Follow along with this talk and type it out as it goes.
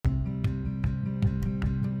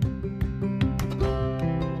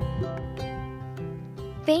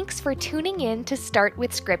Thanks for tuning in to Start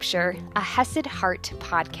with Scripture, a Hesed Heart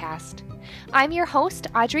podcast. I'm your host,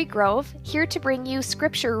 Audrey Grove, here to bring you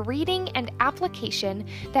scripture reading and application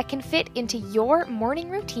that can fit into your morning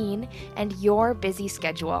routine and your busy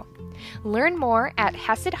schedule. Learn more at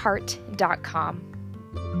HesedHeart.com.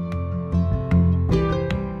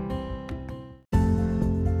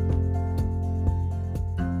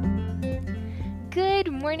 Good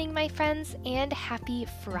morning, my friends, and happy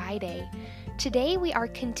Friday. Today we are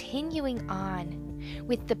continuing on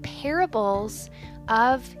with the parables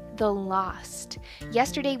of the lost.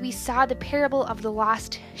 Yesterday we saw the parable of the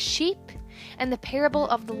lost sheep and the parable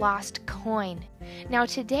of the lost coin. Now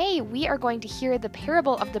today we are going to hear the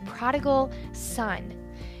parable of the prodigal son.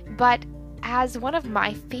 But as one of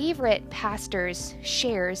my favorite pastors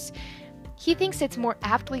shares, he thinks it's more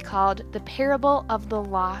aptly called the parable of the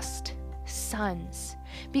lost sons.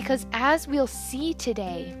 Because as we'll see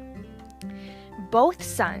today, both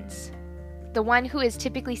sons, the one who is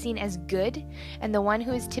typically seen as good and the one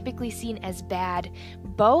who is typically seen as bad,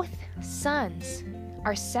 both sons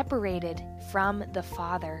are separated from the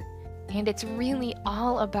father. And it's really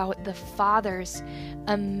all about the father's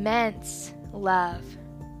immense love.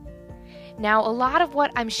 Now, a lot of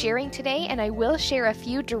what I'm sharing today, and I will share a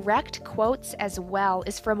few direct quotes as well,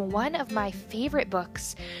 is from one of my favorite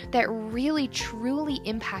books that really, truly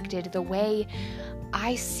impacted the way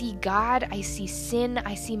I see God, I see sin,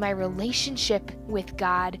 I see my relationship with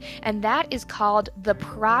God, and that is called The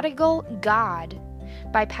Prodigal God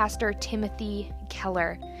by Pastor Timothy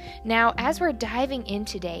Keller. Now, as we're diving in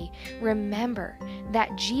today, remember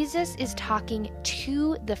that Jesus is talking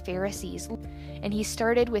to the Pharisees, and he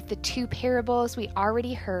started with the two parables we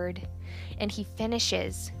already heard, and he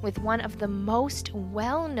finishes with one of the most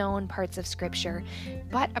well-known parts of Scripture,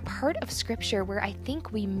 but a part of Scripture where I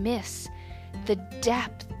think we miss the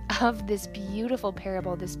depth of this beautiful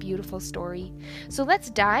parable, this beautiful story. So let's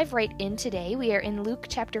dive right in today. We are in Luke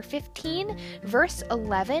chapter 15, verse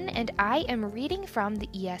 11, and I am reading from the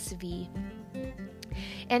ESV.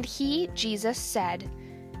 And he, Jesus, said,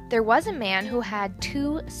 "There was a man who had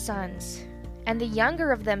 2 sons. And the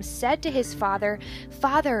younger of them said to his father,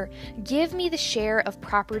 'Father, give me the share of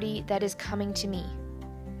property that is coming to me.'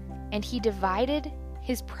 And he divided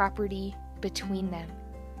his property between them."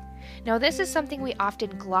 Now, this is something we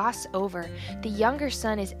often gloss over. The younger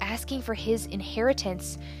son is asking for his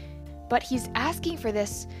inheritance, but he's asking for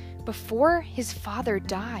this before his father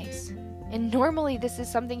dies. And normally this is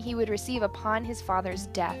something he would receive upon his father's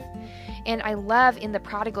death. And I love in The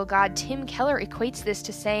Prodigal God, Tim Keller equates this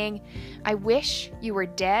to saying, "I wish you were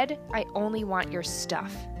dead, I only want your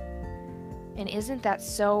stuff." And isn't that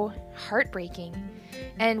so heartbreaking?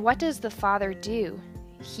 And what does the father do?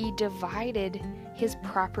 He divided his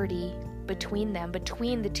property between them,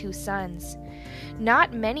 between the 2 sons.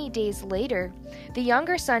 Not many days later, the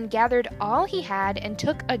younger son gathered all he had and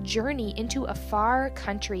took a journey into a far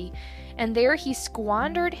country, and there he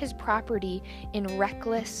squandered his property in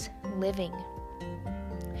reckless living.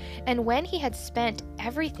 And when he had spent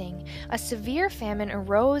everything, a severe famine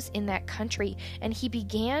arose in that country, and he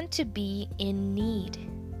began to be in need.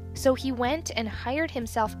 So he went and hired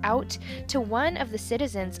himself out to one of the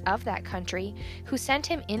citizens of that country, who sent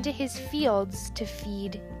him into his fields to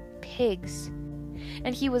feed pigs.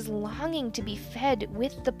 And he was longing to be fed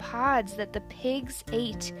with the pods that the pigs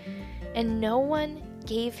ate, and no one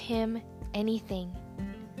gave him anything.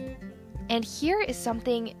 And here is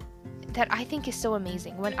something that I think is so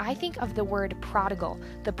amazing. When I think of the word prodigal,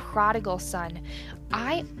 the prodigal son,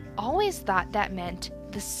 I always thought that meant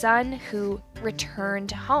the son who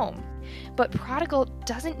returned home. But prodigal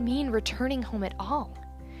doesn't mean returning home at all.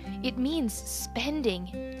 It means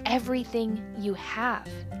spending everything you have.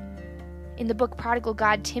 In the book Prodigal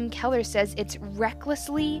God, Tim Keller says it's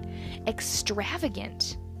recklessly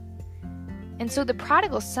extravagant. And so the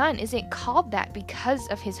prodigal son isn't called that because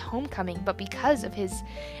of his homecoming, but because of his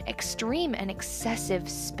extreme and excessive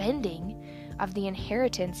spending of the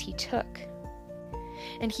inheritance he took.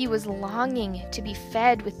 And he was longing to be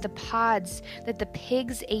fed with the pods that the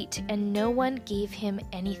pigs ate, and no one gave him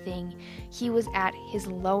anything. He was at his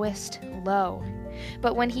lowest low.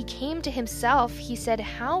 But when he came to himself, he said,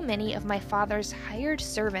 "How many of my father's hired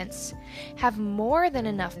servants have more than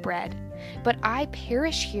enough bread, but I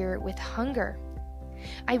perish here with hunger?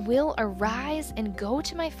 I will arise and go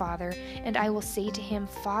to my father, and I will say to him,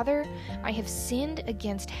 'Father, I have sinned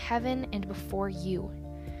against heaven and before you.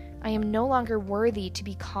 I am no longer worthy to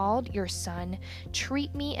be called your son.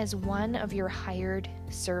 Treat me as one of your hired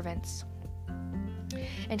servants.'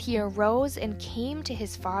 And he arose and came to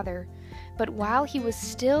his father. But while he was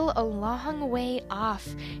still a long way off,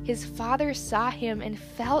 his father saw him and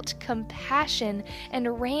felt compassion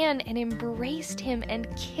and ran and embraced him and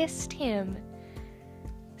kissed him.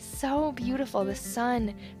 So beautiful, the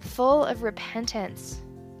son full of repentance,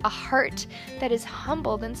 a heart that is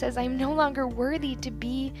humbled and says, I'm no longer worthy to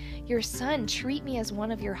be your son. Treat me as one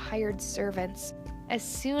of your hired servants. As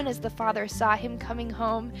soon as the father saw him coming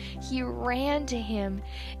home, he ran to him.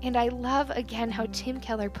 And I love again how Tim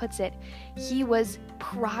Keller puts it. He was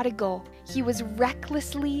prodigal. He was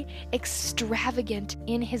recklessly extravagant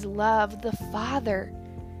in his love. The Father,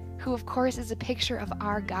 who of course is a picture of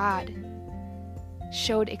our God,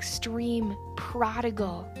 showed extreme,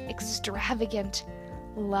 prodigal, extravagant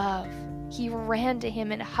love. He ran to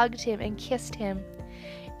him and hugged him and kissed him.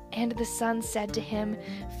 And the son said to him,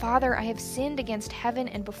 Father, I have sinned against heaven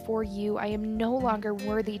and before you. I am no longer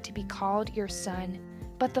worthy to be called your son.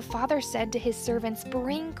 But the father said to his servants,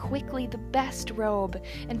 Bring quickly the best robe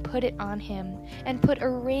and put it on him, and put a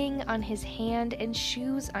ring on his hand and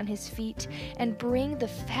shoes on his feet, and bring the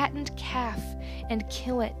fattened calf and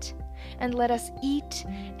kill it, and let us eat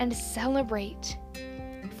and celebrate.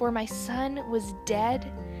 For my son was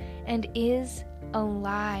dead and is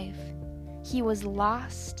alive. He was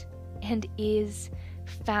lost and is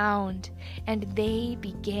found, and they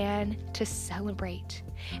began to celebrate.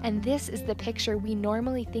 And this is the picture we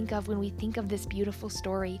normally think of when we think of this beautiful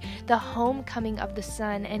story, the homecoming of the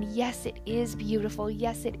son. And yes, it is beautiful.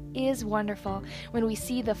 Yes, it is wonderful when we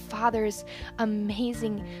see the Father's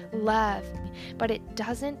amazing love, but it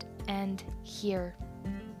doesn't end here.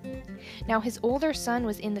 Now his older son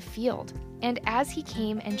was in the field, and as he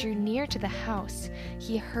came and drew near to the house,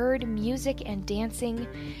 he heard music and dancing,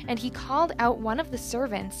 and he called out one of the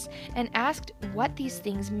servants and asked what these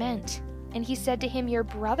things meant. And he said to him, Your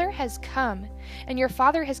brother has come, and your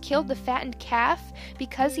father has killed the fattened calf,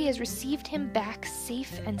 because he has received him back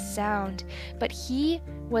safe and sound. But he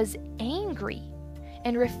was angry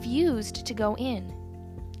and refused to go in.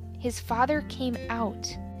 His father came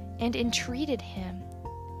out and entreated him.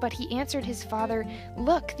 But he answered his father,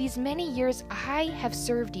 Look, these many years I have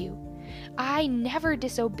served you. I never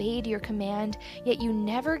disobeyed your command, yet you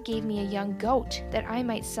never gave me a young goat that I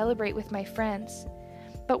might celebrate with my friends.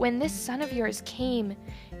 But when this son of yours came,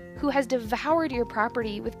 who has devoured your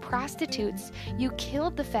property with prostitutes, you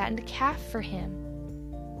killed the fattened calf for him.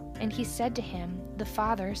 And he said to him, the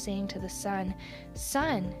father, saying to the son,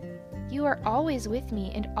 Son, you are always with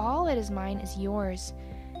me, and all that is mine is yours.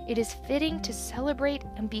 It is fitting to celebrate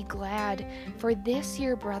and be glad, for this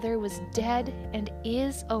your brother was dead and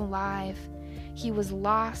is alive. He was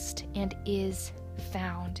lost and is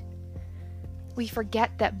found. We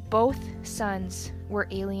forget that both sons were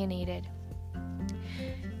alienated.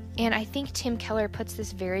 And I think Tim Keller puts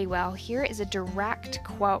this very well. Here is a direct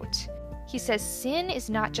quote. He says, Sin is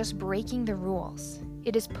not just breaking the rules.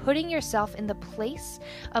 It is putting yourself in the place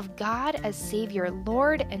of God as Savior,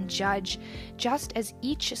 Lord, and Judge, just as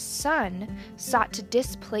each son sought to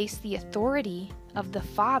displace the authority of the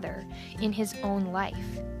Father in his own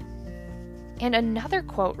life. And another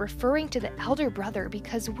quote referring to the elder brother,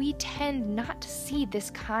 because we tend not to see this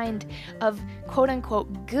kind of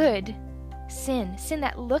quote-unquote good sin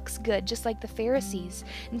that looks good, just like the Pharisees.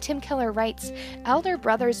 And Tim Keller writes, elder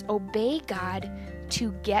brothers obey God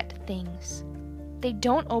to get things. They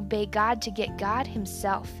don't obey God to get God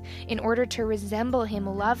himself, in order to resemble him,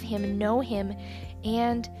 love him, know him,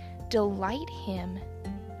 and delight him.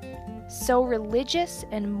 So religious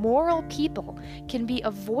and moral people can be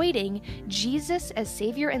avoiding Jesus as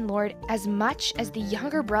Savior and Lord as much as the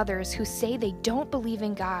younger brothers who say they don't believe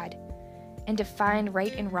in God and define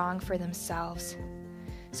right and wrong for themselves.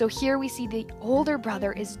 So here we see the older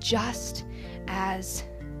brother is just as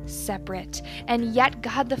separate. And yet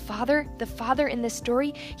God the Father in this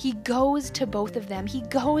story, he goes to both of them. He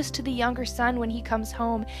goes to the younger son when he comes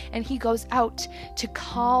home, and he goes out to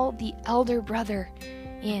call the elder brother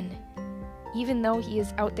in, even though he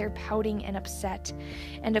is out there pouting and upset.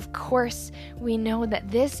 And of course, we know that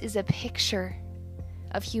this is a picture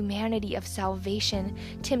of humanity, of salvation.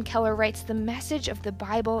 Tim Keller writes, the message of the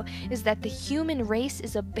Bible is that the human race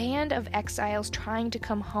is a band of exiles trying to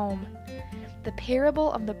come home. The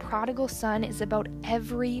parable of the prodigal son is about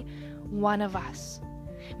every one of us.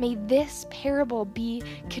 May this parable be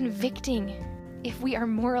convicting if we are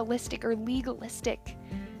moralistic or legalistic,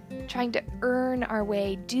 trying to earn our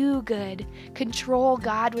way, do good, control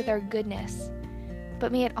God with our goodness.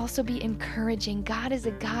 But may it also be encouraging. God is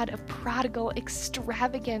a God of prodigal,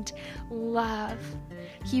 extravagant love.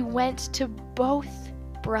 He went to both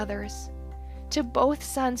brothers, to both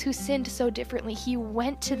sons who sinned so differently. He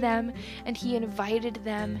went to them and he invited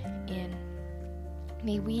them in.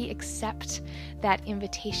 May we accept that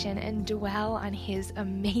invitation and dwell on His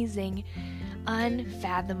amazing,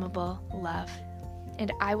 unfathomable love.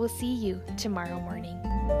 And I will see you tomorrow morning.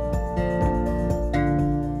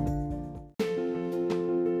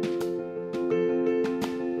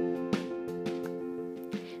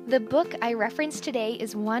 The book I referenced today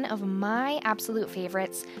is one of my absolute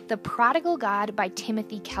favorites, The Prodigal God by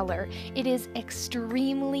Timothy Keller. It is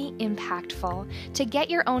extremely impactful. To get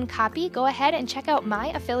your own copy, go ahead and check out my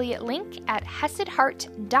affiliate link at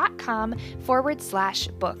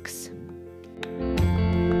hesedheart.com/books.